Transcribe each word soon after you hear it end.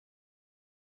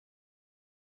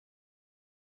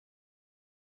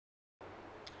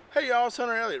Hey y'all, it's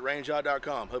Hunter Elliott,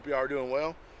 rangehot.com. Hope you all are doing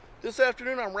well. This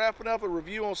afternoon I'm wrapping up a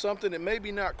review on something that may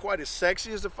be not quite as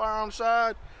sexy as the firearm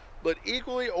side, but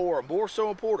equally or more so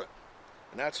important,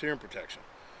 and that's hearing protection.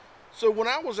 So when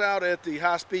I was out at the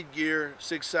High Speed Gear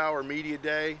 6 Hour Media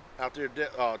Day out there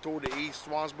toward the East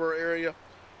Swansboro area,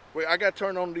 where I got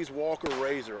turned on to these Walker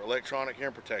Razor electronic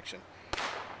hearing protection.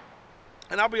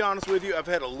 And I'll be honest with you, I've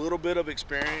had a little bit of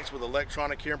experience with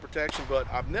electronic hearing protection, but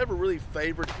I've never really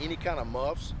favored any kind of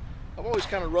muffs. I've always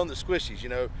kind of run the squishies, you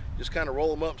know, just kind of roll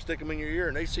them up, stick them in your ear,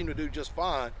 and they seem to do just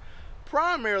fine.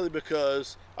 Primarily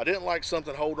because I didn't like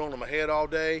something holding on to my head all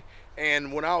day,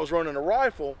 and when I was running a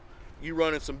rifle, you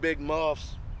running some big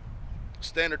muffs,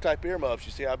 standard type ear muffs,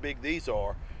 you see how big these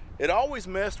are, it always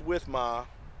messed with my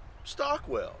stock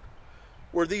weld.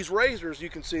 Where these razors, you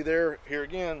can see there, here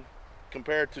again,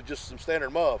 compared to just some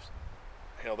standard muffs,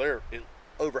 hell, they're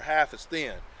over half as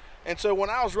thin. And so when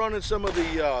I was running some of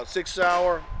the 6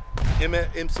 Hour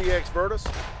MCX Virtus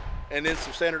and then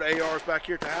some standard ARs back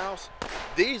here at the house,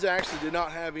 these actually did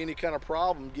not have any kind of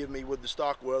problem giving me with the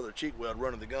stock weld or cheek weld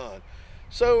running the gun.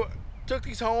 So took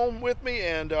these home with me,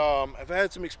 and I've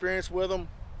had some experience with them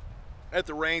at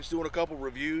the range doing a couple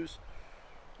reviews.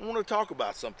 I want to talk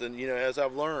about something, you know, as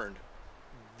I've learned.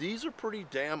 These are pretty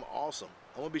damn awesome.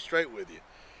 I'm gonna be straight with you.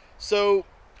 So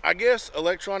I guess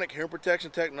electronic hearing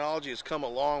protection technology has come a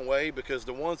long way, because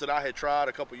the ones that I had tried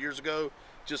a couple years ago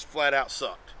just flat out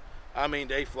sucked. I mean,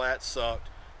 they flat sucked.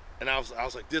 And I was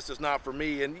like, this is not for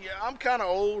me. And yeah, I'm kind of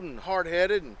old and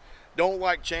hard-headed and don't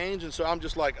like change, and so I'm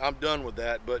just like, I'm done with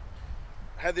that. But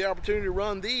I had the opportunity to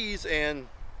run these, and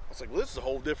I was like, well, this is a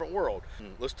whole different world.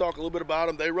 Let's talk a little bit about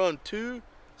them. They run two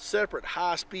separate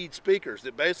high-speed speakers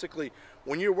that basically,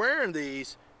 when you're wearing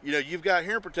these, you know, you've got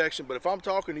hearing protection, but if I'm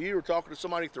talking to you or talking to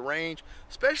somebody at the range,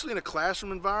 especially in a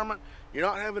classroom environment, you're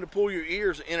not having to pull your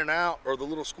ears in and out, or the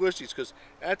little squishies, because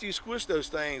after you squish those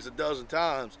things a dozen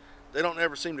times, they don't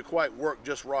ever seem to quite work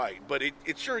just right. But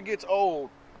it sure gets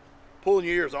old pulling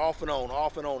your ears off and on,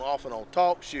 off and on, off and on,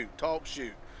 talk, shoot, talk,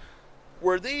 shoot.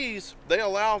 Where these, they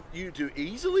allow you to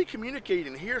easily communicate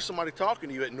and hear somebody talking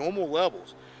to you at normal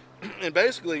levels. And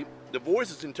basically, the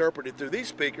voice is interpreted through these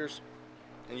speakers,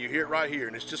 and you hear it right here,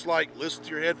 and it's just like listen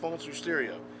to your headphones through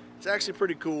stereo. It's actually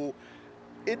pretty cool.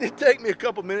 It did take me a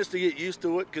couple minutes to get used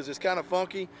to it, because it's kind of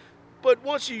funky, but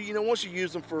once you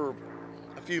use them for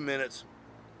a few minutes,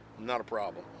 not a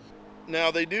problem.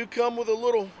 Now, they do come with a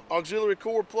little auxiliary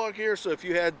cord plug here, so if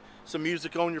you had some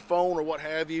music on your phone or what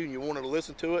have you and you wanted to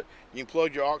listen to it, you can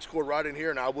plug your aux cord right in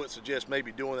here, and I wouldn't suggest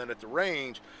maybe doing that at the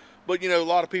range. But you know, a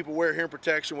lot of people wear hearing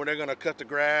protection when they're going to cut the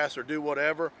grass or do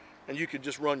whatever, and you can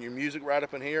just run your music right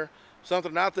up in here.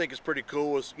 Something I think is pretty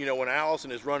cool is, you know, when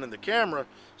Allison is running the camera,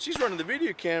 she's running the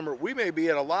video camera, we may be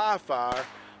at a live fire,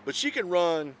 but she can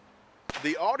run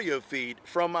the audio feed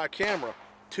from my camera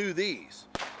to these.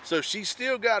 So she's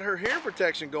still got her hearing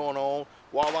protection going on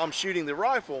while I'm shooting the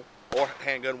rifle or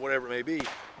handgun, whatever it may be,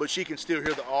 but she can still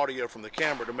hear the audio from the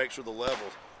camera to make sure the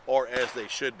levels are as they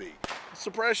should be.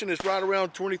 Suppression is right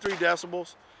around 23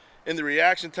 decibels, and the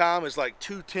reaction time is like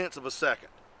 0.2 of a second.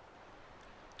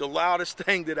 The loudest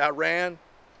thing that I ran,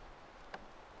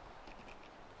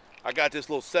 I got this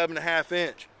little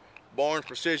 7.5-inch Barnes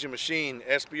Precision Machine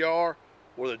SBR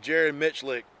with a Jerry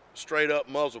Mitchlick straight up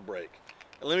muzzle brake.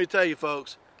 And let me tell you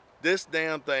folks, this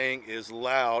damn thing is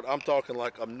loud. I'm talking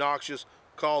like obnoxious,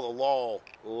 call the law,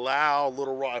 loud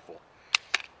little rifle.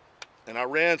 And I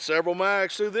ran several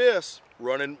mags through this,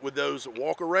 running with those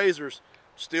Walker Razors,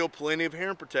 still plenty of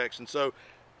hearing protection. So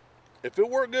if it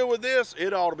worked good with this,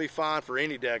 it ought to be fine for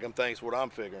any daggum thing's what I'm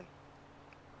figuring.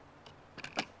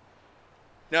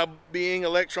 Now, being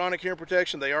electronic hearing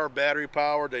protection, they are battery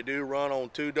powered. They do run on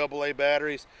 2 AA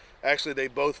batteries. Actually, they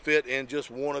both fit in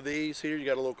just one of these here. You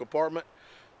got a little compartment.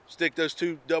 Stick those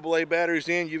 2 AA batteries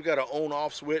in. You've got an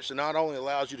on-off switch that not only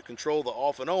allows you to control the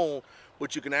off and on,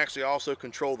 but you can actually also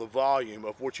control the volume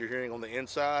of what you're hearing on the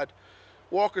inside.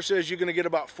 Walker says you're going to get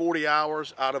about 40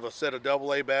 hours out of a set of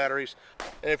AA batteries.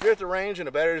 And if you're at the range and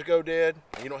the batteries go dead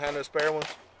and you don't have no spare ones,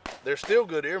 they're still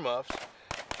good earmuffs.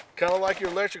 Kind of like your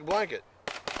electric blanket.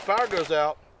 If power goes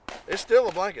out, it's still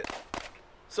a blanket.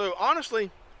 So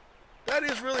honestly, that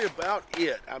is really about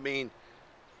it. I mean,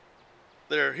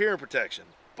 they're hearing protection,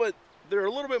 but they're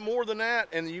a little bit more than that,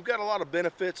 and you've got a lot of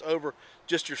benefits over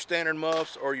just your standard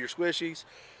muffs or your squishies.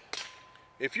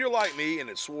 If you're like me and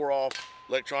it swore off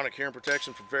electronic hearing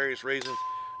protection for various reasons,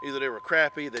 either they were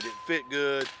crappy, they didn't fit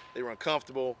good, they were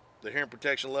uncomfortable, the hearing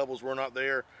protection levels were not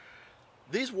there,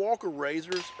 these Walker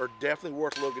Razors are definitely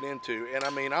worth looking into. And I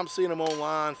mean, I'm seeing them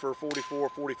online for $44,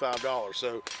 $45.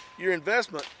 So your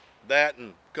investment that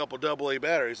and a couple AA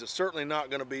batteries, it's certainly not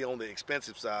going to be on the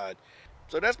expensive side.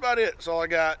 So that's about it. That's all I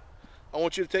got. I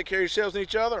want you to take care of yourselves and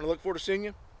each other, and I look forward to seeing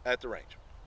you at the range.